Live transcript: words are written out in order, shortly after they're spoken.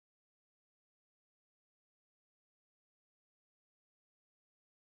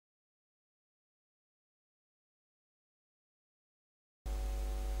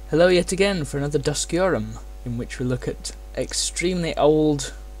Hello yet again for another Duskiorum, in which we look at extremely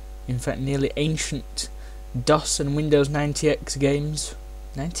old, in fact nearly ancient, DOS and Windows 90X games.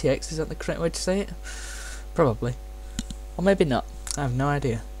 90X, is that the correct way to say it? Probably. Or maybe not, I have no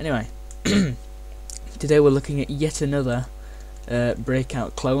idea. Anyway, today we're looking at yet another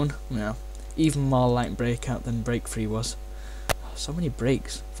Breakout clone. Well, even more like Breakout than Break Free was. Oh, so many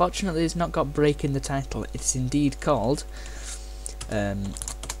breaks. Fortunately it's not got break in the title, it's indeed called,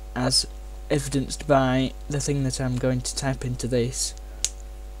 as evidenced by the thing that I'm going to type into this.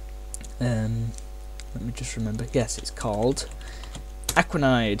 Let me just remember. Yes, it's called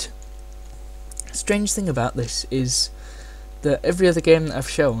Aquanoid. Strange thing about this is that every other game that I've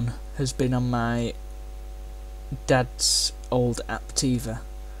shown has been on my dad's old Aptiva,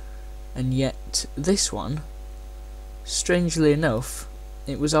 and yet this one, strangely enough,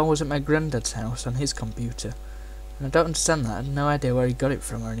 it was always at my granddad's house on his computer. And I don't understand that. I had no idea where he got it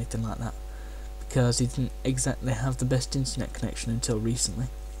from or anything like that, because he didn't exactly have the best internet connection until recently.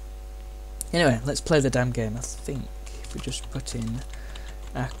 Anyway, let's play the damn game. I think if we just put in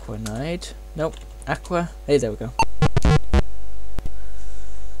Aquanoid. Nope, Aqua. Hey, there we go.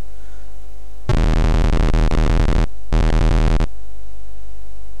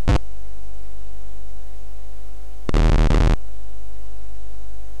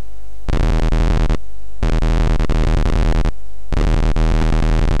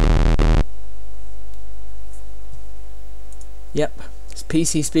 Yep, it's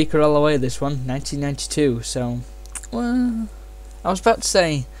PC speaker all the way, this one, 1992, so, well, I was about to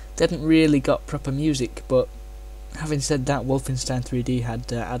say, they hadn't really got proper music, but having said that, Wolfenstein 3D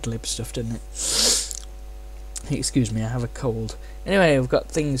had ad-lib stuff, didn't it? Excuse me, I have a cold. Anyway, I've got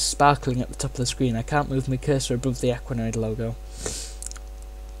things sparkling at the top of the screen. I can't move my cursor above the Aquanoid logo.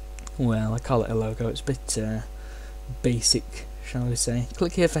 Well, I call it a logo, it's a bit basic, shall we say.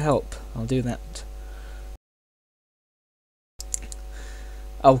 Click here for help, I'll do that.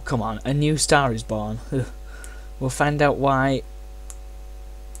 Oh, come on, a new star is born. Ugh. We'll find out why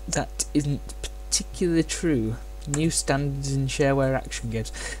that isn't particularly true. New standards in shareware action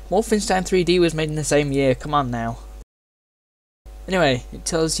games. Wolfenstein 3D was made in the same year, come on now. Anyway, it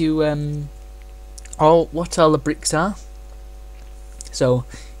tells you what all the bricks are. So,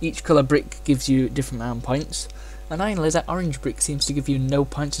 each colour brick gives you different amount of points. Annoyingly, that orange brick seems to give you no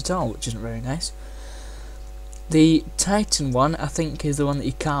points at all, which isn't very nice. The Titan one, I think, is the one that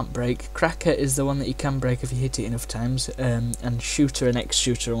you can't break. Cracker is the one that you can break if you hit it enough times. And Shooter and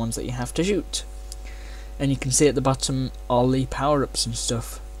X-Shooter are ones that you have to shoot. And you can see at the bottom all the power-ups and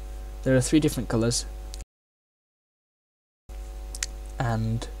stuff. There are 3 different colours.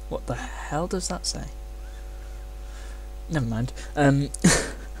 And what the hell does that say? Never mind. I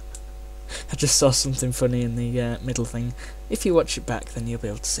just saw something funny in the middle thing. If you watch it back, then you'll be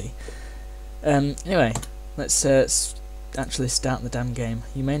able to see. Anyway. Let's actually start the damn game.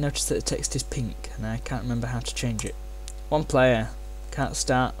 You may notice that the text is pink, and I can't remember how to change it. 1 player. Can't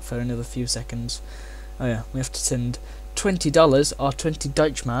start for another few seconds. Oh yeah, we have to send $20, or 20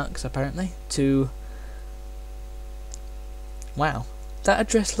 Deutschmarks apparently, to... Wow, that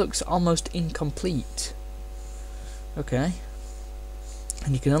address looks almost incomplete. Okay.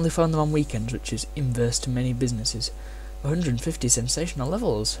 And you can only find them on weekends, which is inverse to many businesses. 150 sensational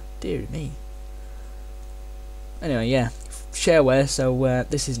levels. Dear me. Anyway, yeah, shareware, so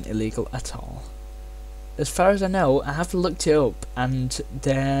this isn't illegal at all. As far as I know, I have looked it up, and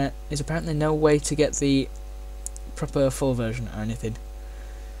there is apparently no way to get the proper full version or anything.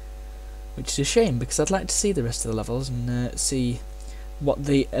 Which is a shame, because I'd like to see the rest of the levels and see what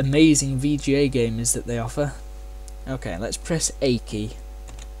the amazing VGA game is that they offer. Okay, let's press A key.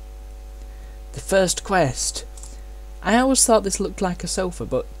 The first quest. I always thought this looked like a sofa,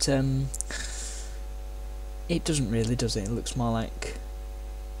 but it doesn't really, does it? It looks more like,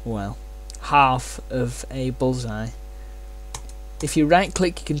 well, half of a bullseye. If you right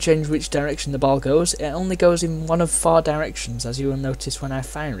click, you can change which direction the ball goes. It only goes in one of 4 directions, as you will notice when I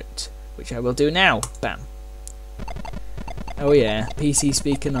fire it, which I will do now. Bam. Oh yeah, PC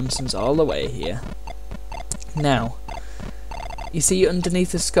speaker nonsense all the way here. Now, you see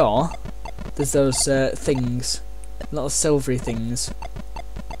underneath the score, there's those things, little silvery things.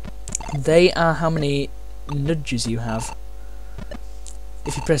 They are how many nudges you have.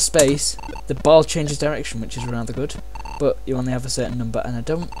 If you press space, the ball changes direction, which is rather good, but you only have a certain number, and I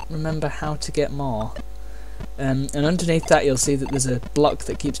don't remember how to get more. And underneath that you'll see that there's a block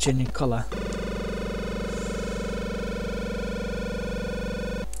that keeps changing colour.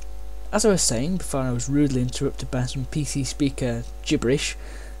 As I was saying before I was rudely interrupted by some PC speaker gibberish,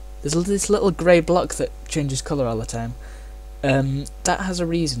 there's this little grey block that changes colour all the time. That has a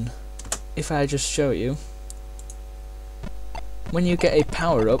reason. If I just show you, when you get a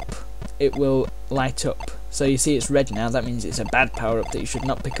power up, it will light up. So you see it's red now, that means it's a bad power up that you should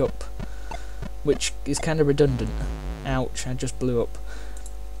not pick up, which is kind of redundant. Ouch, I just blew up.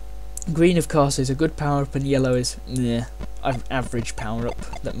 Green, of course, is a good power up, and yellow is average power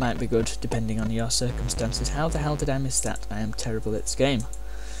up that might be good depending on your circumstances. How the hell did I miss that? I am terrible at this game.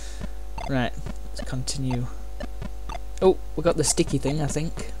 Right, let's continue. Oh, we got the sticky thing, I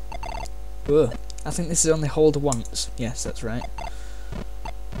think. Ugh. I think this is only hold once. Yes, that's right.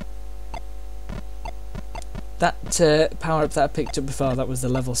 That power up that I picked up before, that was the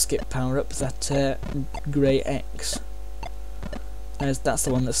level skip power up. That grey X. That's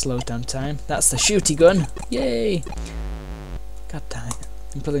the one that slows down time. That's the shooty gun. Yay! God damn it.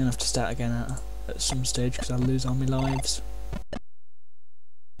 I'm probably gonna have to start again at some stage because I'll lose all my lives.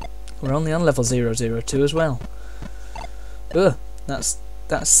 We're only on level 002 as well. Ugh,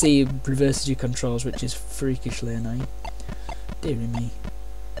 that C reverses your controls, which is freakishly annoying. Dearie me.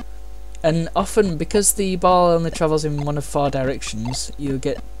 And often, because the ball only travels in one of 4 directions, you'll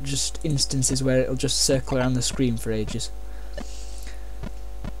get just instances where it'll just circle around the screen for ages.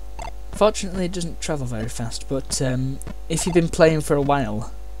 Fortunately, it doesn't travel very fast, but if you've been playing for a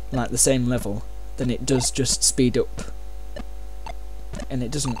while, like the same level, then it does just speed up. And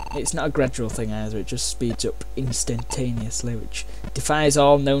it's not a gradual thing either, it just speeds up instantaneously, which defies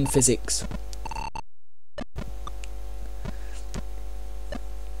all known physics.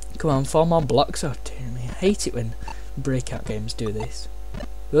 Come on, 4 more blocks. Oh dear me, I hate it when Breakout games do this.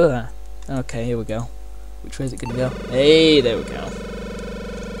 Ugh. Okay, here we go. Which way is it going to go? Hey, there we go.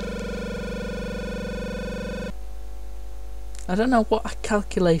 I don't know what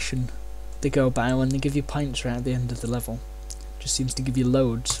calculation they go by when they give you points right at the end of the level. Just seems to give you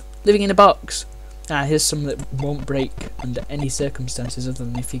loads. Living in a box. Ah, here's some that won't break under any circumstances other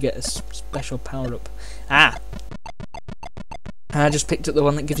than if you get a special power up. Ah! I just picked up the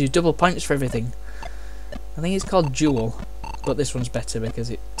one that gives you double points for everything. I think it's called Jewel, but this one's better because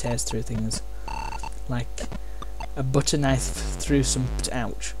it tears through things like a butter knife through some...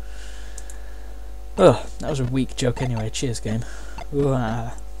 ouch. Oh, that was a weak joke anyway. Cheers, game.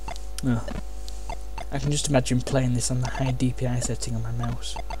 Oh. I can just imagine playing this on the high DPI setting on my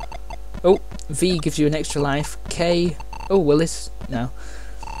mouse. Oh, V gives you an extra life. K... oh, well this... no.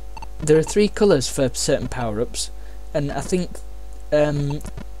 There are 3 colours for certain power-ups, and I think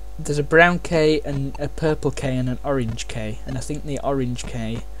there's a brown K and a purple K and an orange K, and I think the orange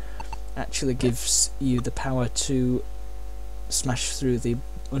K actually gives you the power to smash through the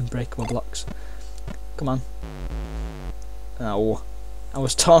unbreakable blocks. Come on. Oh, I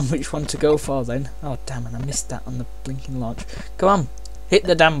was torn which one to go for then. Oh damn it, I missed that on the blinking launch. Come on, hit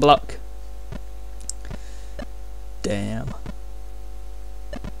the damn block. Damn.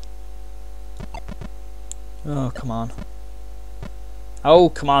 Oh, come on. Oh,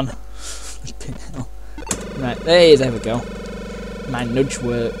 come on. Right, hey, there we go. My nudge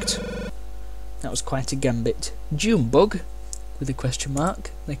worked. That was quite a gambit. June bug? With a question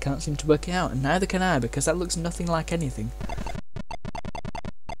mark. They can't seem to work it out, and neither can I, because that looks nothing like anything.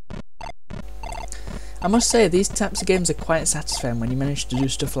 I must say, these types of games are quite satisfying when you manage to do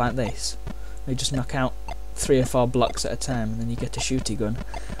stuff like this. You just knock out 3 or 4 blocks at a time, and then you get a shooty gun.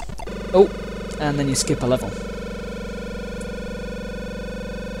 Oh, and then you skip a level.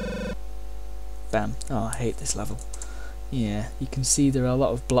 Bam. Oh, I hate this level. Yeah, you can see there are a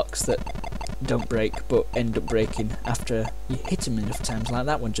lot of blocks that don't break, but end up breaking after you hit them enough times, like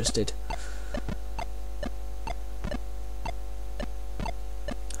that one just did.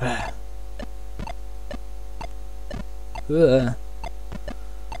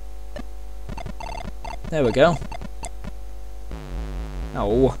 There we go.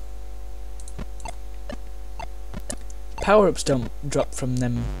 Oh. Power-ups don't drop from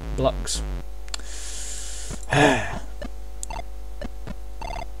them blocks.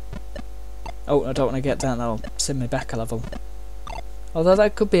 Oh, I don't want to get that, that'll send me back a level. Although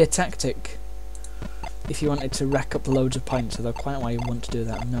that could be a tactic if you wanted to rack up loads of points, although quite why you want to do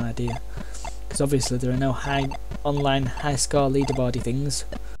that, I have no idea. Because obviously there are no online high score leaderboardy things.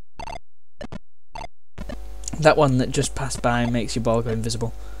 That one that just passed by makes your ball go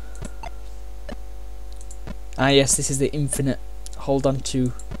invisible. Ah yes, this is the infinite hold on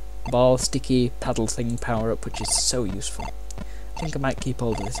to ball sticky paddle thing power up, which is so useful. I think I might keep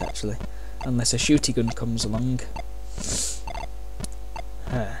hold of this actually, unless a shooty gun comes along.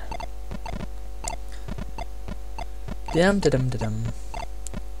 Dum da dum da dum.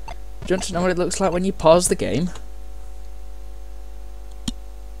 Do you want to know what it looks like when you pause the game?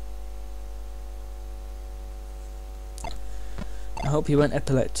 Hope you weren't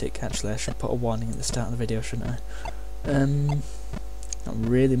epileptic. Actually, I should put a warning at the start of the video, shouldn't I? Not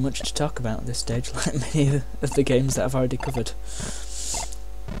really much to talk about at this stage, like many of the games that I've already covered.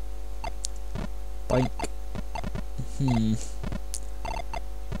 Boink.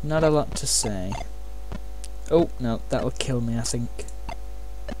 Not a lot to say. Oh, no, that'll kill me, I think.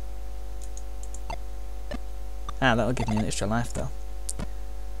 Ah, that'll give me an extra life, though.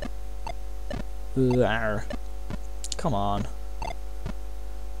 Arr. Come on.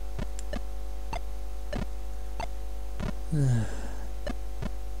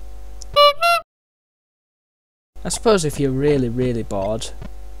 I suppose if you're really, really bored,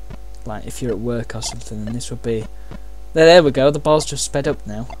 like if you're at work or something, then this would be... There we go, the ball's just sped up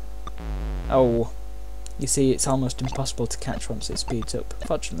now. Oh, you see, it's almost impossible to catch once it speeds up.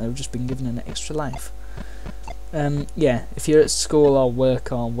 Fortunately, we've just been given an extra life. Yeah, if you're at school or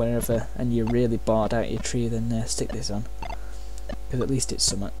work or wherever and you're really bored out of your tree, then stick this on, because at least it's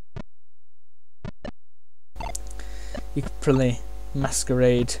summer. You could probably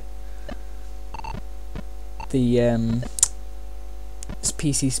masquerade the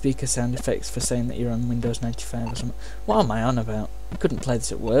PC speaker sound effects for saying that you're on Windows 95 or something. What am I on about? You couldn't play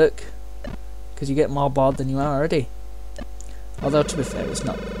this at work, because you get more bored than you are already. Although, to be fair, it's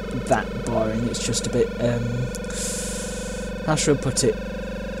not that boring, it's just a bit, how should I put it?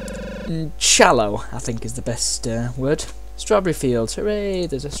 Shallow, I think is the best word. Strawberry fields, hooray,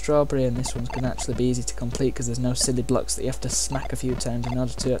 there's a strawberry, and this one's going to actually be easy to complete because there's no silly blocks that you have to smack a few times in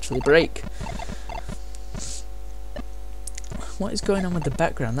order to actually break. What is going on with the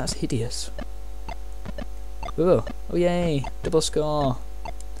background? That's hideous. Oh, oh yay, double score.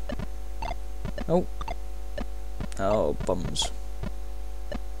 Oh. Oh, bums.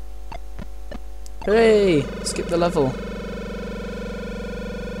 Hooray! Skip the level.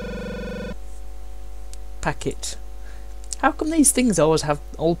 Packet. How come these things always have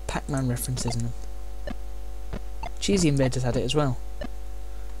old Pac-Man references in them? Cheesy Invaders had it as well.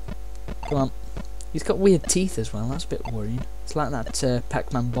 Come on. He's got weird teeth as well, that's a bit worrying. It's like that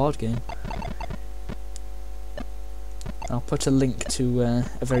Pac-Man board game. I'll put a link to a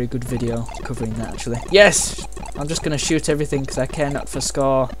very good video covering that, actually. Yes! I'm just going to shoot everything because I care not for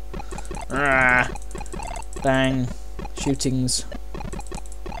score. Arrgh. Bang. Shootings.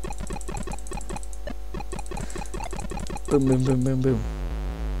 Boom, boom, boom, boom, boom.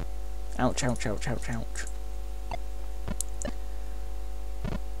 Ouch, ouch, ouch, ouch, ouch.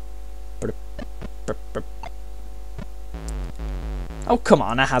 Oh, come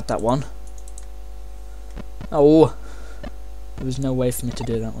on, I had that one. Oh. There was no way for me to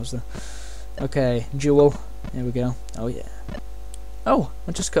do that, was there? Okay, Jewel. Here we go. Oh, yeah. Oh,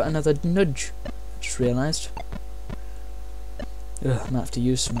 I just got another nudge. I just realised. Ugh, I might have to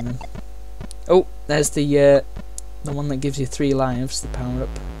use some of them. Oh, there's the one that gives you 3 lives, the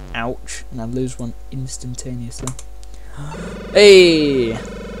power-up. Ouch. And I lose one instantaneously. Hey!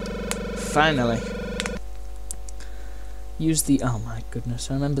 Finally. Use the... Oh my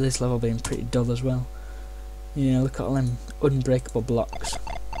goodness, I remember this level being pretty dull as well. Yeah, look at all them unbreakable blocks.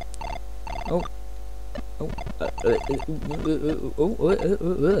 Oh. Oh.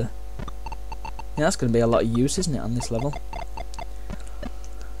 Yeah, that's going to be a lot of use, isn't it, on this level?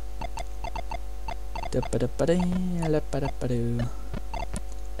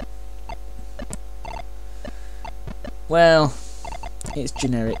 Well, it's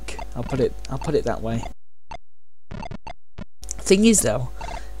generic. I'll put it that way. Thing is, though,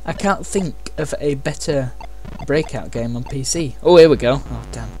 I can't think of a better Breakout game on PC. Oh, here we go. Oh,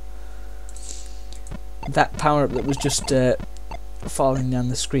 damn. That power-up that was just falling down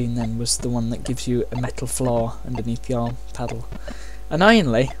the screen then was the one that gives you a metal floor underneath your paddle.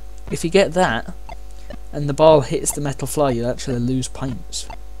 Annoyingly, if you get that, and the ball hits the metal floor, you'll actually lose points.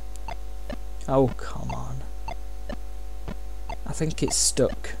 Oh, come on. I think it's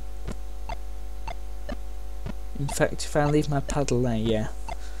stuck. In fact, if I leave my paddle there, yeah.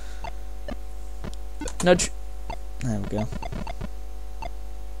 Nudge. There we go.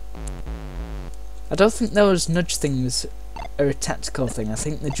 I don't think those nudge things are a tactical thing. I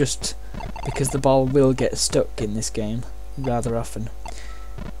think they're just because the ball will get stuck in this game rather often.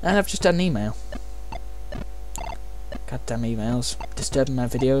 And I've just had an email. Goddamn emails. Disturbing my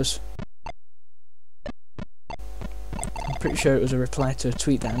videos. I'm pretty sure it was a reply to a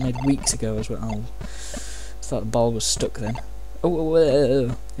tweet that I made weeks ago as well. Oh, I thought the ball was stuck then. Oh,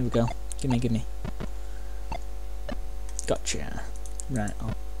 here we go. Gimme, gimme. Gotcha. Right.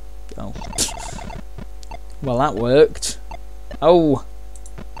 Oh. Well, that worked. Oh.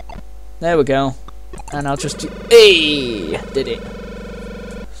 There we go. And I'll just do... Hey! Did it.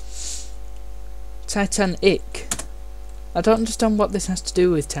 Titanic. I don't understand what this has to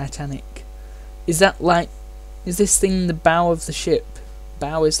do with Titanic. Is that like... Is this thing the bow of the ship?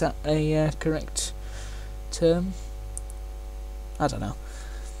 Bow, is that a correct term? I don't know.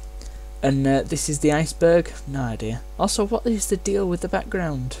 And this is the iceberg? No idea. Also, what is the deal with the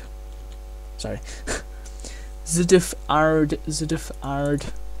background? Sorry. Zuduf Ard.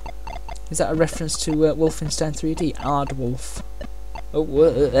 Is that a reference to Wolfenstein 3D? Aardwolf. Oh,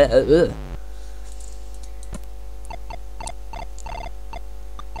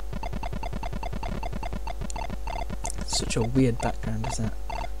 Such a weird background, isn't it?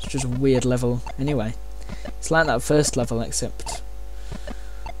 It's just a weird level. Anyway, it's like that first level, except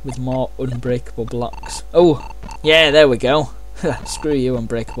with more unbreakable blocks. Oh, yeah, there we go. Screw you,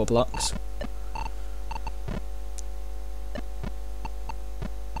 unbreakable blocks.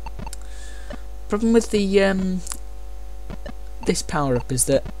 Problem with the this power up is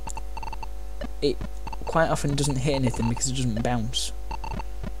that it quite often doesn't hit anything because it doesn't bounce.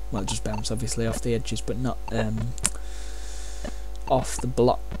 Well, it just bounces obviously off the edges, but not off the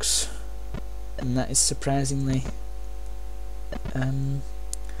blocks, and that is surprisingly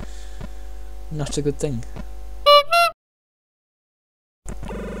not a good thing.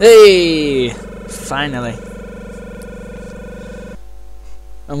 Hey, finally,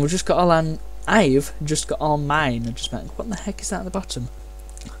 and we've just got all our. I've just got all mine. I just went, what the heck is that at the bottom?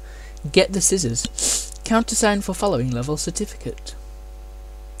 Get the scissors. Countersign for following level certificate.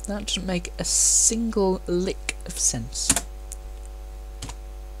 That doesn't make a single lick of sense.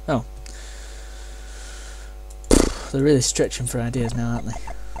 Oh. They're really stretching for ideas now, aren't they?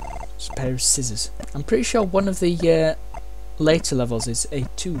 Just a pair of scissors. I'm pretty sure one of the later levels is a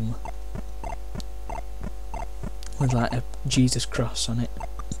tomb. With like a Jesus cross on it.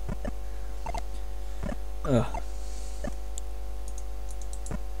 Ugh.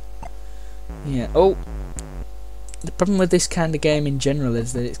 Yeah, oh! The problem with this kind of game in general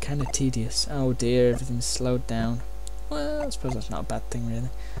is that it's kind of tedious. Oh dear, everything's slowed down. Well, I suppose that's not a bad thing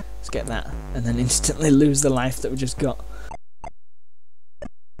really. Let's get that, and then instantly lose the life that we just got.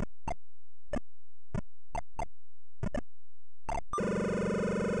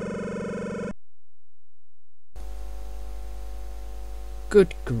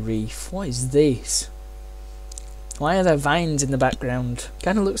 Good grief, what is this? Why are there vines in the background?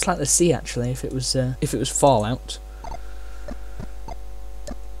 Kind of looks like the sea actually. If it was Fallout.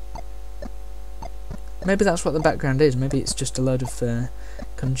 Maybe that's what the background is. Maybe it's just a load of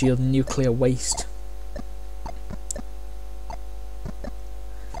congealed nuclear waste.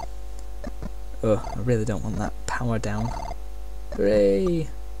 Oh, I really don't want that power down. Hooray!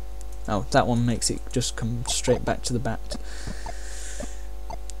 Oh, that one makes it just come straight back to the bat.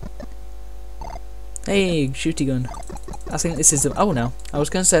 Hey, shooty gun. I think this is the... Oh no, I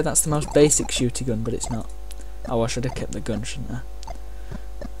was going to say that's the most basic shooty gun, but it's not. Oh, I should have kept the gun, shouldn't I?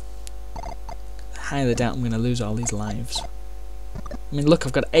 I highly doubt I'm going to lose all these lives. I mean, look,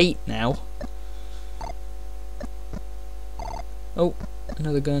 I've got 8 now. Oh,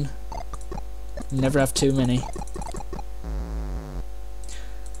 another gun. Never have too many.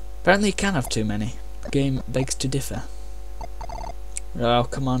 Apparently you can have too many. The game begs to differ. Oh,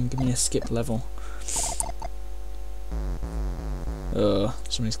 come on, give me a skip level. Oh,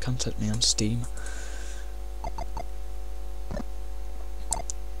 somebody's contacted me on Steam.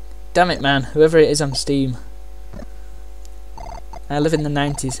 Damn it, man, whoever it is on Steam. I live in the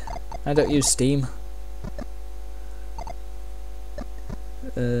 90s. I don't use Steam.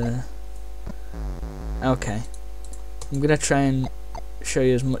 Okay. I'm gonna try and show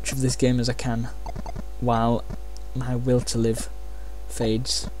you as much of this game as I can while my will to live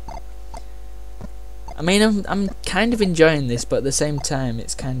fades. I mean, I'm kind of enjoying this, but at the same time,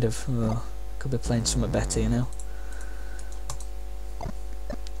 it's kind of... Oh, could be playing something better, you know?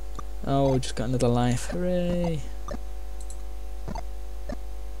 Oh, just got another life. Hooray!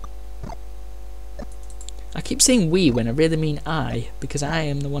 I keep saying we when I really mean I, because I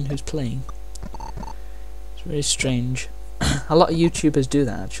am the one who's playing. It's very strange. A lot of YouTubers do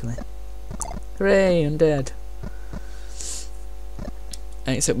that, actually. Hooray, I'm dead.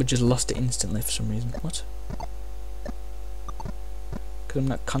 Except we just lost it instantly for some reason. What? Because I'm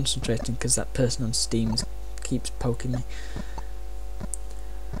not concentrating because that person on Steam keeps poking me.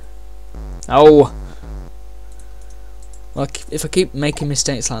 Oh! Well, if I keep making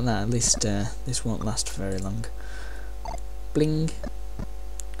mistakes like that, at least this won't last for very long. Bling.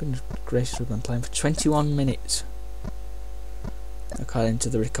 Goodness gracious, we've been playing for 21 minutes. According to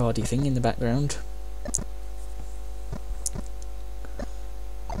the recordy thing in the background.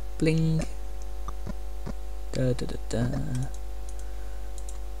 Bling. Da da da da.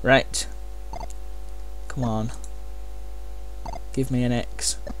 Right. Come on. Give me an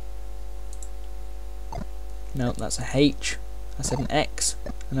X. No, that's a H. I said an X.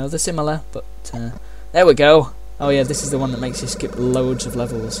 I know they're similar, but there we go. Oh yeah, this is the one that makes you skip loads of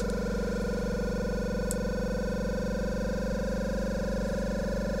levels.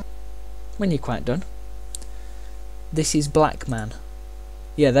 When you're quite done. This is Black Man.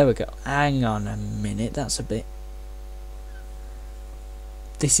 Yeah, there we go. Hang on a minute, that's a bit...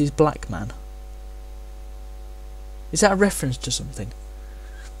 This is Black Man. Is that a reference to something?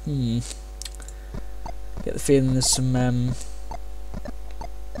 Get the feeling there's some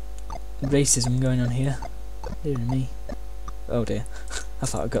racism going on here. Dear me. Oh dear. I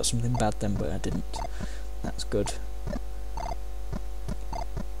thought I got something bad then, but I didn't. That's good.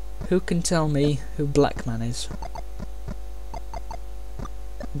 Who can tell me who Black Man is?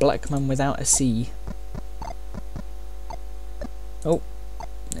 Black Man without a C. Oh.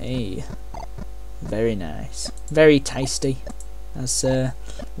 Hey. Very nice. Very tasty, as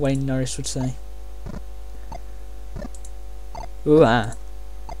Wayne Norris would say. Ooh ah.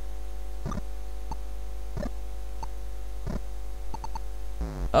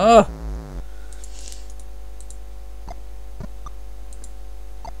 Oh!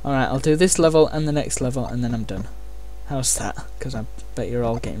 Alright, I'll do this level and the next level and then I'm done. How's that? Because I bet you're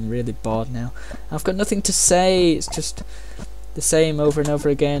all getting really bored now. I've got nothing to say, it's just the same over and over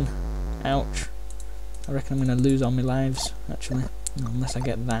again. Ouch. I reckon I'm going to lose all my lives, actually. No, unless I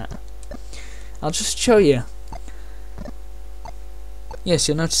get that. I'll just show you. Yes,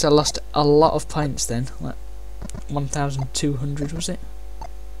 you'll notice I lost a lot of points then. Like 1,200 was it?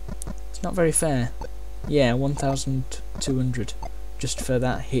 It's not very fair. Yeah, 1,200. Just for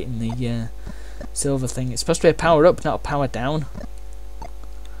that hitting the silver thing. It's supposed to be a power up, not a power down.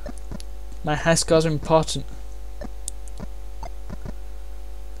 My high scores are important.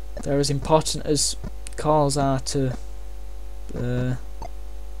 They're as important as calls are to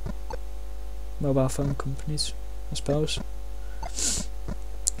mobile phone companies, I suppose.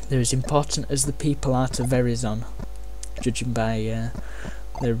 They're as important as the people are to Verizon, judging by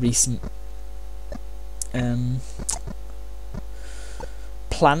their recent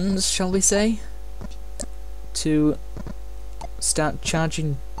plans, shall we say, to start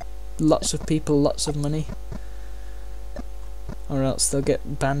charging lots of people lots of money, or else they'll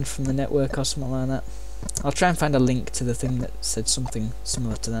get banned from the network or something like that. I'll try and find a link to the thing that said something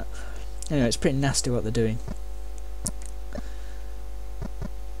similar to that. Anyway, it's pretty nasty what they're doing.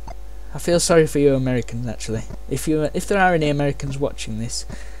 I feel sorry for you Americans, actually. If there are any Americans watching this,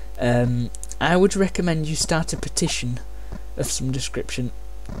 I would recommend you start a petition of some description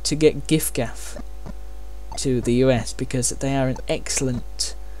to get giffgaff to the US, because they are an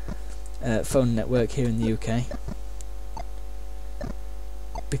excellent phone network here in the UK.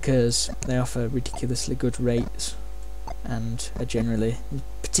 Because they offer ridiculously good rates and are generally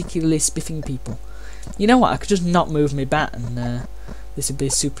particularly spiffing people. You know what, I could just not move my bat and this would be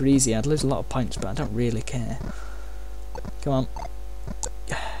super easy. I'd lose a lot of points, but I don't really care. Come on.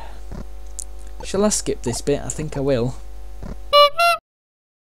 Shall I skip this bit? I think I will.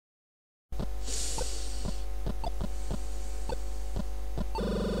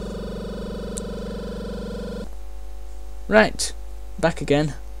 Right, back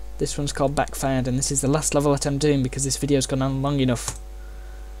again. This one's called Backfired, and this is the last level that I'm doing because this video's gone on long enough.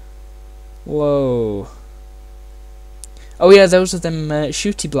 Whoa. Oh yeah, those are them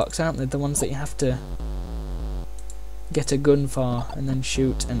shooty blocks, aren't they? The ones that you have to get a gun for and then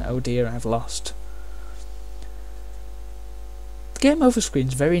shoot, and oh dear, I've lost. The game over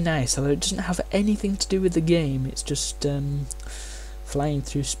screen's very nice, although it doesn't have anything to do with the game. It's just flying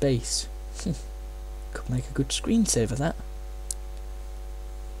through space. Could make a good screensaver, that.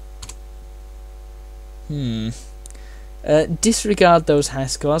 Disregard those high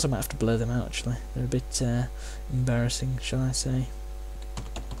scores. I might have to blur them out, actually. They're a bit embarrassing, shall I say.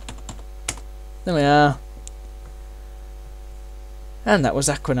 There we are. And that was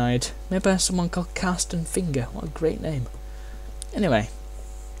Aquanoid, made by someone called Carsten Finger. What a great name. Anyway,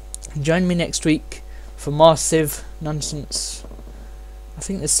 join me next week for more Civ nonsense. I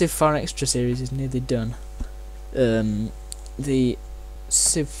think the Civ 4 Extra series is nearly done. The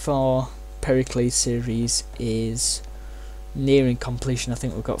Civ 4 Pericles series is nearing completion. I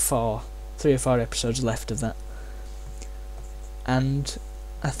think we've got 3 or 4 episodes left of that. And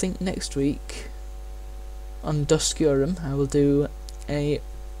I think next week on Duscurum I will do a...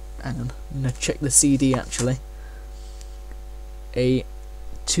 hang on, I'm going to check the CD actually. A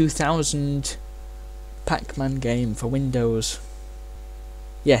 2000 Pac-Man game for Windows.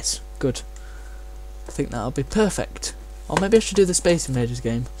 Yes, good. I think that'll be perfect. Or maybe I should do the Space Invaders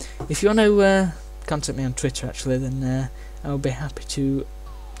game. If you want to contact me on Twitter, actually, then I'll be happy to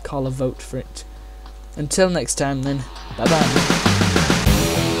call a vote for it. Until next time then, bye bye.